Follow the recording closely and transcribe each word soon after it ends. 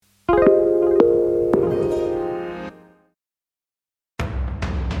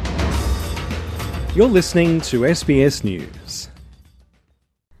You're listening to SBS News.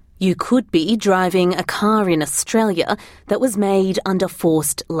 You could be driving a car in Australia that was made under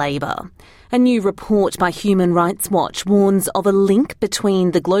forced labour. A new report by Human Rights Watch warns of a link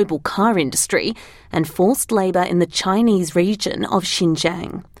between the global car industry and forced labour in the Chinese region of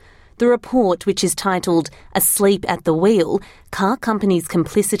Xinjiang. The report, which is titled Asleep at the Wheel, Car Companies'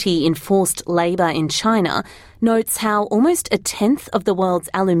 Complicity in Forced Labour in China, notes how almost a tenth of the world's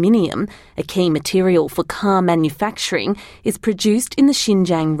aluminium, a key material for car manufacturing, is produced in the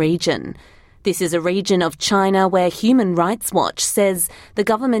Xinjiang region. This is a region of China where Human Rights Watch says the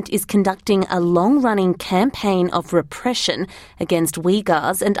government is conducting a long-running campaign of repression against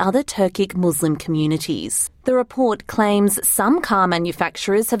Uyghurs and other Turkic Muslim communities. The report claims some car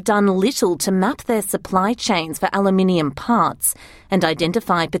manufacturers have done little to map their supply chains for aluminium parts and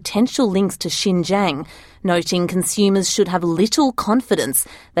identify potential links to Xinjiang, noting consumers should have little confidence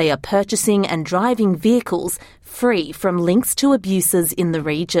they are purchasing and driving vehicles free from links to abuses in the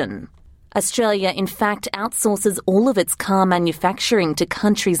region. Australia, in fact, outsources all of its car manufacturing to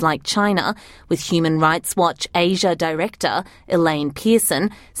countries like China, with Human Rights Watch Asia Director Elaine Pearson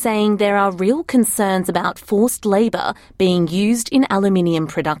saying there are real concerns about forced labour being used in aluminium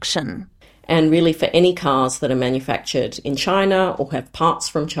production. And really, for any cars that are manufactured in China or have parts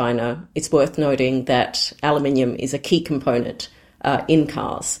from China, it's worth noting that aluminium is a key component in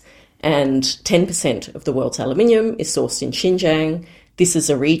cars. And 10% of the world's aluminium is sourced in Xinjiang. This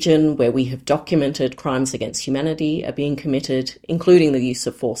is a region where we have documented crimes against humanity are being committed, including the use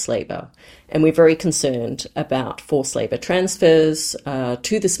of forced labour. And we're very concerned about forced labour transfers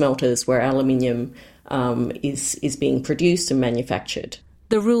to the smelters where aluminium is being produced and manufactured.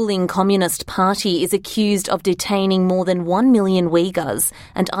 The ruling Communist Party is accused of detaining more than 1 million Uyghurs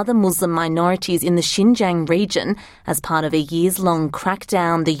and other Muslim minorities in the Xinjiang region as part of a years-long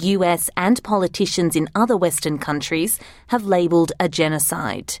crackdown the US and politicians in other Western countries have labelled a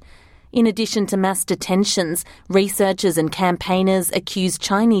genocide. In addition to mass detentions, researchers and campaigners accuse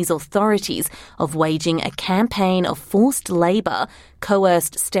Chinese authorities of waging a campaign of forced labour,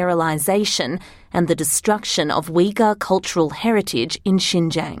 coerced sterilisation, and the destruction of Uyghur cultural heritage in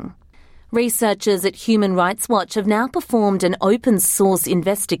Xinjiang. Researchers at Human Rights Watch have now performed an open-source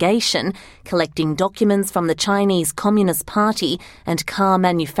investigation, collecting documents from the Chinese Communist Party and car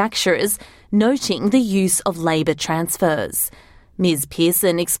manufacturers, noting the use of labour transfers. Ms.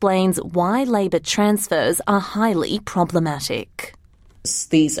 Pearson explains why labour transfers are highly problematic.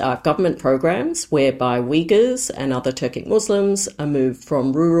 These are government programs whereby Uyghurs and other Turkic Muslims are moved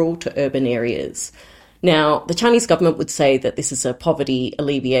from rural to urban areas. Now, the Chinese government would say that this is a poverty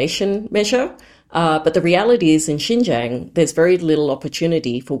alleviation measure, but the reality is in Xinjiang, there's very little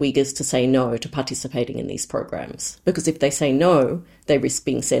opportunity for Uyghurs to say no to participating in these programs, because if they say no, they risk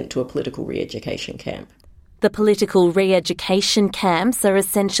being sent to a political re-education camp. The political re-education camps are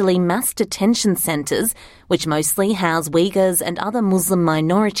essentially mass detention centres which mostly house Uyghurs and other Muslim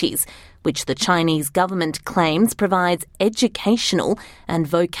minorities, which the Chinese government claims provides educational and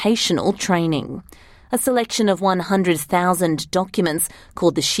vocational training. A selection of 100,000 documents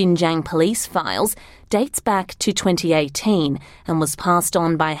called the Xinjiang Police Files dates back to 2018 and was passed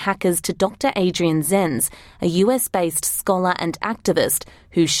on by hackers to Dr. Adrian Zenz, a US-based scholar and activist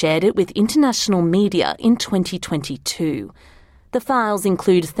who shared it with international media in 2022. The files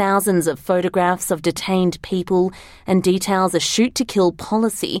include thousands of photographs of detained people and details a shoot-to-kill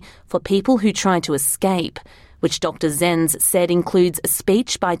policy for people who try to escape, which Dr. Zenz said includes a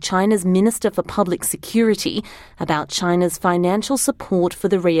speech by China's Minister for Public Security about China's financial support for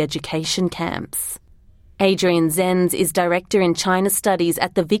the re-education camps. Adrian Zenz is Director in China Studies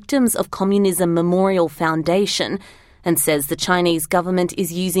at the Victims of Communism Memorial Foundation and says the Chinese government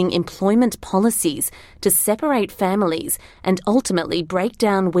is using employment policies to separate families and ultimately break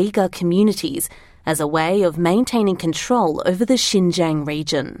down Uyghur communities as a way of maintaining control over the Xinjiang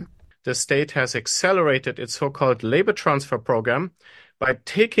region. The state has accelerated its so-called labor transfer program by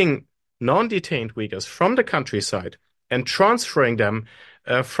taking non-detained Uyghurs from the countryside and transferring them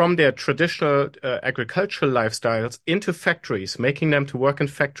from their traditional agricultural lifestyles into factories, making them to work in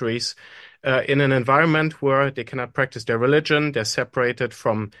factories in an environment where they cannot practice their religion, they're separated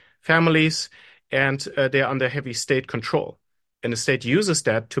from families, and they're under heavy state control. And the state uses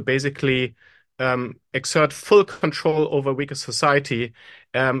that to basically exert full control over Uyghur society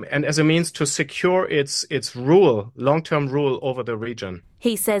and as a means to secure its rule, long-term rule over the region.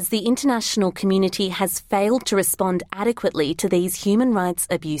 He says the international community has failed to respond adequately to these human rights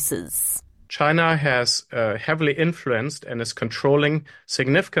abuses. China has heavily influenced and is controlling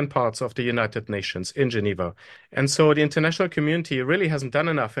significant parts of the United Nations in Geneva. And so the international community really hasn't done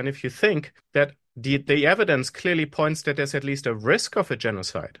enough. And if you think that the evidence clearly points that there's at least a risk of a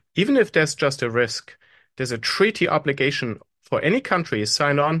genocide. Even if there's just a risk, there's a treaty obligation for any country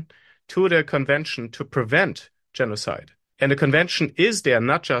signed on to the convention to prevent genocide. And the convention is there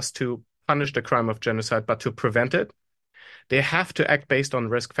not just to punish the crime of genocide, but to prevent it. They have to act based on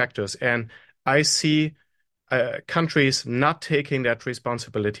risk factors. And I see countries not taking that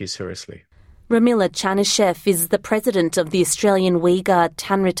responsibility seriously. Ramila Chanyshev is the president of the Australian Uyghur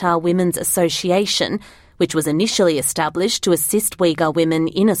Tanrita Women's Association, which was initially established to assist Uyghur women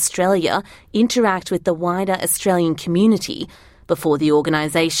in Australia interact with the wider Australian community before the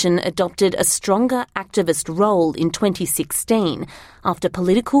organisation adopted a stronger activist role in 2016 after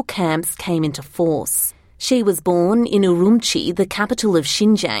political camps came into force. She was born in Urumqi, the capital of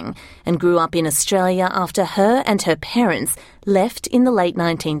Xinjiang, and grew up in Australia after her and her parents left in the late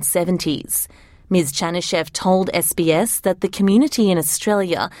 1970s. Ms. Chanyshev told SBS that the community in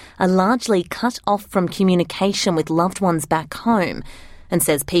Australia are largely cut off from communication with loved ones back home, and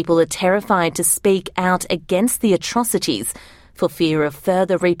says people are terrified to speak out against the atrocities for fear of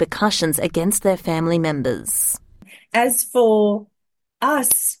further repercussions against their family members. As for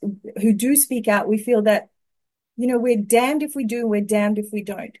us who do speak out, we feel that, we're damned if we do, we're damned if we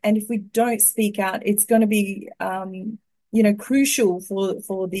don't. And if we don't speak out, it's going to be, crucial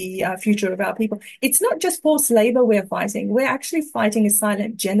for the future of our people. It's not just forced labor we're fighting. We're actually fighting a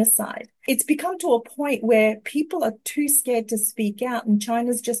silent genocide. It's become to a point where people are too scared to speak out, and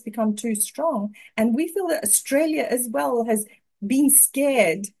China's just become too strong. And we feel that Australia as well has been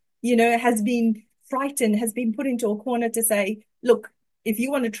scared, has been frightened, has been put into a corner to say, look, if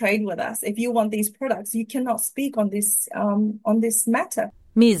you want to trade with us, if you want these products, you cannot speak on this matter.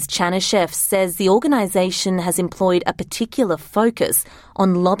 Ms. Chanyshev says the organisation has employed a particular focus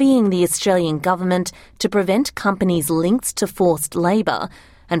on lobbying the Australian government to prevent companies linked to forced labour,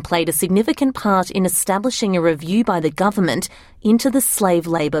 and played a significant part in establishing a review by the government into the slave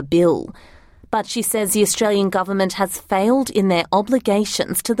labour bill. But she says the Australian government has failed in their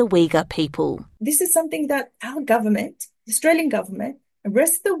obligations to the Uyghur people. This is something that our government, the Australian government, the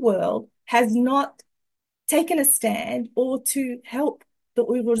rest of the world has not taken a stand or to help the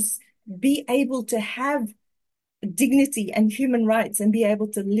Uyghurs be able to have dignity and human rights and be able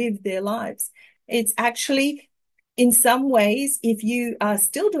to live their lives. It's actually, in some ways, if you are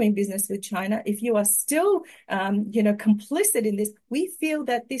still doing business with China, if you are still, complicit in this, we feel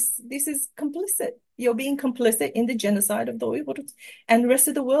that this is complicit. You're being complicit in the genocide of the Uyghurs, and the rest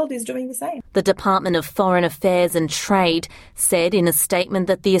of the world is doing the same. The Department of Foreign Affairs and Trade said in a statement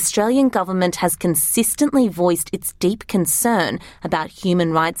that the Australian government has consistently voiced its deep concern about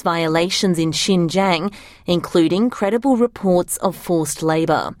human rights violations in Xinjiang, including credible reports of forced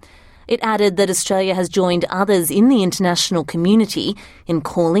labour. It added that Australia has joined others in the international community in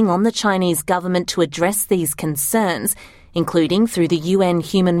calling on the Chinese government to address these concerns, including through the UN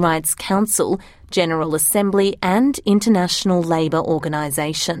Human Rights Council, General Assembly and International Labour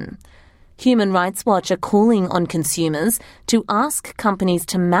Organization. Human Rights Watch are calling on consumers to ask companies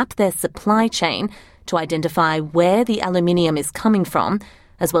to map their supply chain to identify where the aluminium is coming from,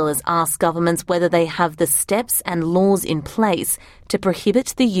 as well as ask governments whether they have the steps and laws in place to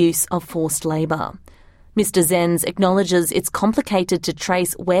prohibit the use of forced labour. Mr. Zenz acknowledges it's complicated to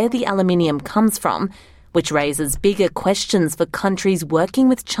trace where the aluminium comes from, which raises bigger questions for countries working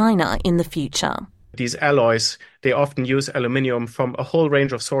with China in the future. These alloys, they often use aluminium from a whole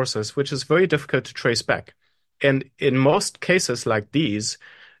range of sources, which is very difficult to trace back. And in most cases like these,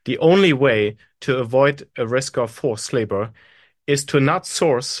 the only way to avoid a risk of forced labor is to not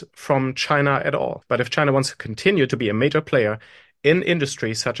source from China at all. But if China wants to continue to be a major player in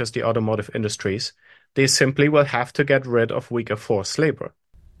industries such as the automotive industries, they simply will have to get rid of Uyghur forced labor.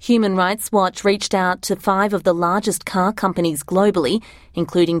 Human Rights Watch reached out to 5 of the largest car companies globally,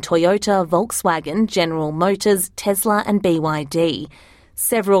 including Toyota, Volkswagen, General Motors, Tesla and BYD.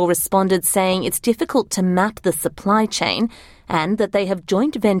 Several responded saying it's difficult to map the supply chain and that they have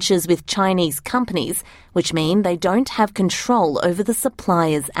joint ventures with Chinese companies, which mean they don't have control over the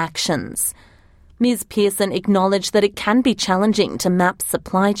suppliers' actions. Ms. Pearson acknowledged that it can be challenging to map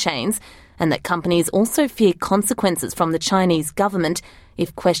supply chains and that companies also fear consequences from the Chinese government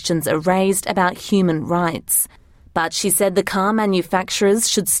if questions are raised about human rights. But she said the car manufacturers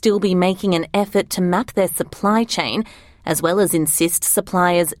should still be making an effort to map their supply chain, as well as insist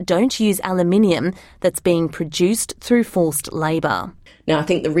suppliers don't use aluminium that's being produced through forced labour. Now, I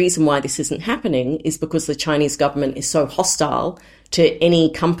think the reason why this isn't happening is because the Chinese government is so hostile to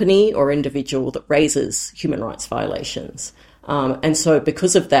any company or individual that raises human rights violations. And so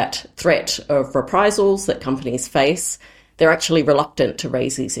because of that threat of reprisals that companies face, they're actually reluctant to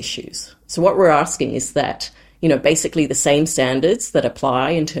raise these issues. So what we're asking is that, basically the same standards that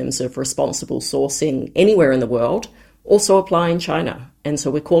apply in terms of responsible sourcing anywhere in the world also apply in China. And so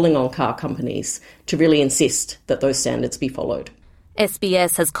we're calling on car companies to really insist that those standards be followed.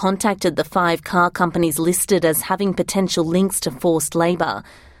 SBS has contacted the 5 car companies listed as having potential links to forced labour.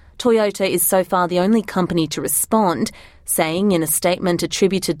 Toyota is so far the only company to respond, saying in a statement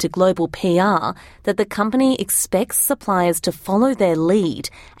attributed to Global PR that the company expects suppliers to follow their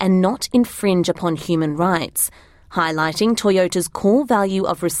lead and not infringe upon human rights, highlighting Toyota's core value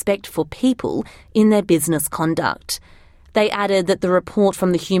of respect for people in their business conduct. They added that the report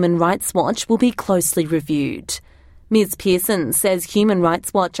from the Human Rights Watch will be closely reviewed. Ms Pearson says Human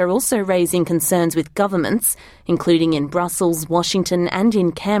Rights Watch are also raising concerns with governments, including in Brussels, Washington and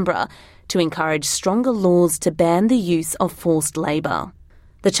in Canberra, to encourage stronger laws to ban the use of forced labour.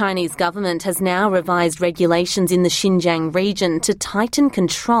 The Chinese government has now revised regulations in the Xinjiang region to tighten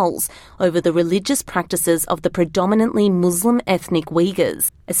controls over the religious practices of the predominantly Muslim ethnic Uyghurs,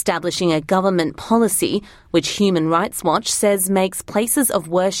 establishing a government policy which Human Rights Watch says makes places of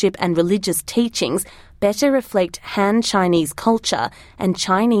worship and religious teachings better reflect Han Chinese culture and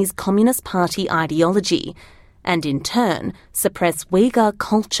Chinese Communist Party ideology, and in turn suppress Uyghur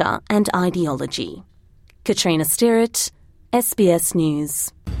culture and ideology. Katrina Stirrett, SBS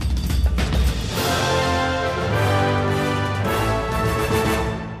News.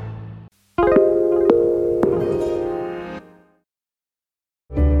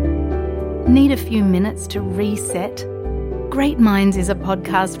 Need a few minutes to reset? Great Minds is a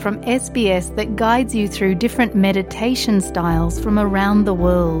podcast from SBS that guides you through different meditation styles from around the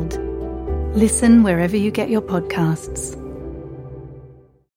world. Listen wherever you get your podcasts.